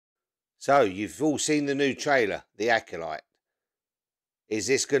So, you've all seen the new trailer, The Acolyte. Is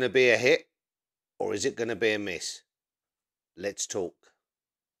this going to be a hit or is it going to be a miss? Let's talk.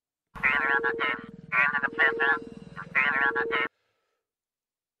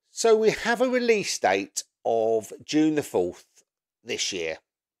 So, we have a release date of June the 4th this year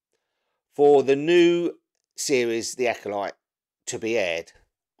for the new series, The Acolyte, to be aired.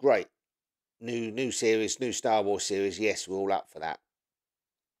 Great. New series, new Star Wars series. Yes, we're all up for that.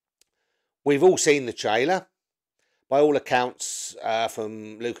 We've all seen the trailer. By all accounts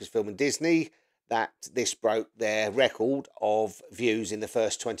from Lucasfilm and Disney, that this broke their record of views in the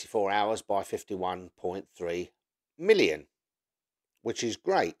first 24 hours by 51.3 million, which is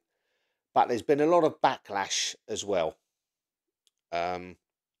great. But there's been a lot of backlash as well. And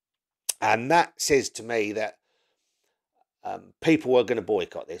that says to me that people are going to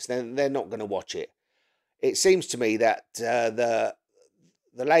boycott this. They're not going to watch it. It seems to me that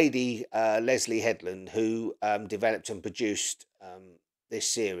the lady, Leslie Headland, who developed and produced this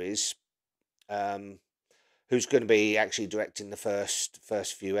series, who's going to be actually directing the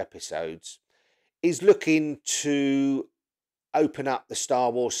first few episodes, is looking to open up the Star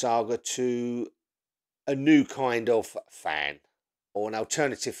Wars saga to a new kind of fan, or an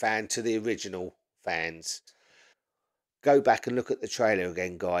alternative fan to the original fans. Go back and look at the trailer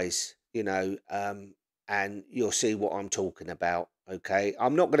again, guys, and you'll see what I'm talking about. Okay,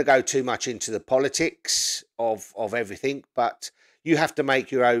 I'm not going to go too much into the politics of everything, but you have to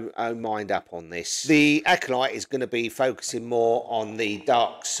make your own mind up on this. The Acolyte is going to be focusing more on the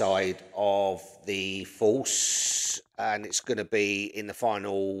dark side of the Force, and it's going to be in the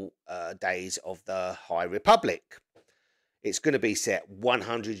final days of the High Republic. It's going to be set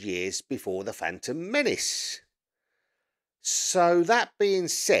 100 years before the Phantom Menace. So that being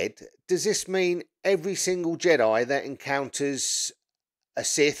said, does this mean every single Jedi that encounters a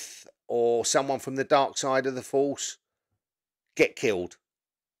Sith or someone from the dark side of the Force get killed?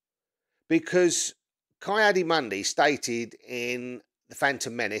 Because Ki-Adi-Mundi stated in The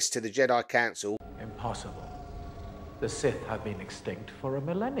Phantom Menace to the Jedi Council, "Impossible. The Sith have been extinct for a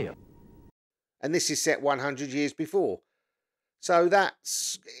millennium." And this is set 100 years before. So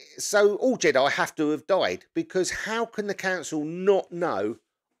all Jedi have to have died, because how can the Council not know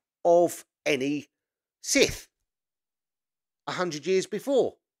of any Sith 100 years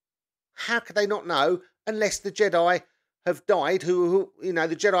before? How could they not know unless the Jedi have died, who the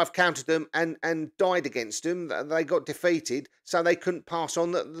Jedi have countered them and died against them, they got defeated, so they couldn't pass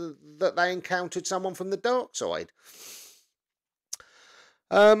on that they encountered someone from the dark side.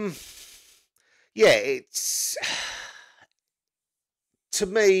 It's... To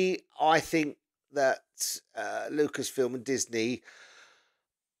me, I think that Lucasfilm and Disney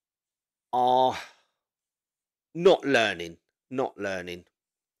are not learning. They're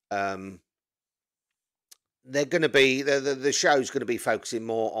going to be the show's going to be focusing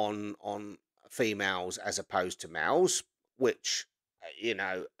more on females as opposed to males, which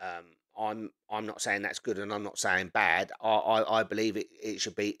I'm not saying that's good, and I'm not saying bad. I believe it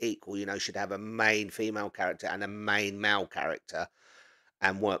should be equal. Should have a main female character and a main male character,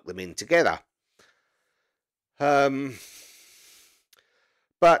 and work them in together. But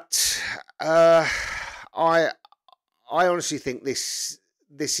I honestly think this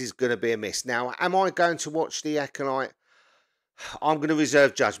is going to be a miss. Now, am I going to watch The Acolyte? I'm going to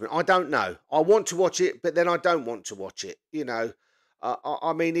reserve judgment. I don't know. I want to watch it, but then I don't want to watch it.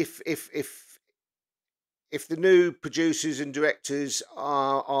 I mean, if the new producers and directors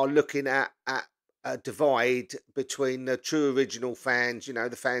are looking at a divide between the true original fans,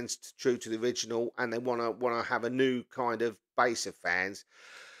 the fans true to the original, and they want to have a new kind of base of fans,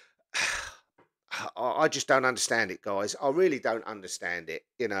 I just don't understand it, guys. I really don't understand it.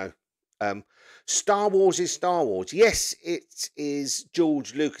 Star Wars is Star Wars. Yes, it is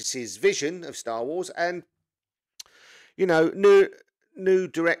George Lucas's vision of Star Wars, and new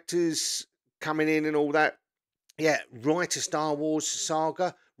directors coming in and all that. Yeah, write a Star Wars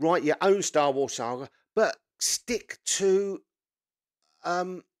saga, write your own Star Wars saga, but stick to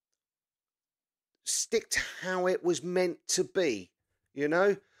how it was meant to be.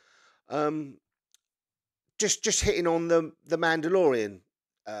 Just hitting on the Mandalorian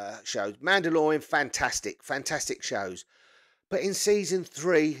shows. Mandalorian, fantastic shows, but in season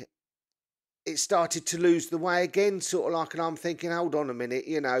 3, it started to lose the way again, sort of like, and I'm thinking, hold on a minute,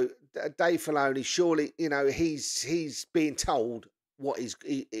 Dave Filoni, surely, he's being told what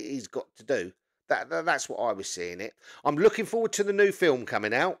he's got to do. That's what I was seeing it. I'm looking forward to the new film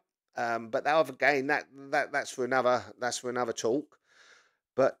coming out, but that other game, that's for another talk.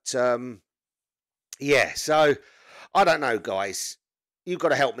 But yeah, so I don't know, guys. you've got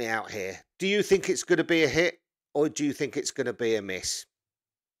to help me out here. Do you think it's going to be a hit, or do you think it's going to be a miss?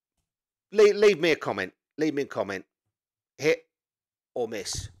 Leave me a comment. Leave me a comment. Hit or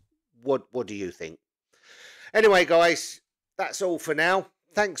miss? What do you think? Anyway, guys, that's all for now.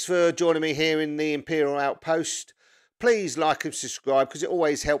 Thanks for joining me here in the Imperial Outpost. Please like and subscribe, because it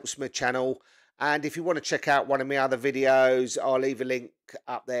always helps my channel. And if you want to check out one of my other videos, I'll leave a link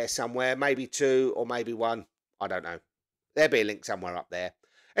up there somewhere. Maybe 2 or maybe 1. I don't know. There'll be a link somewhere up there.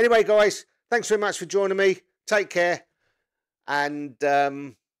 Anyway, guys, thanks very much for joining me. Take care. And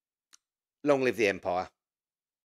long live the Empire.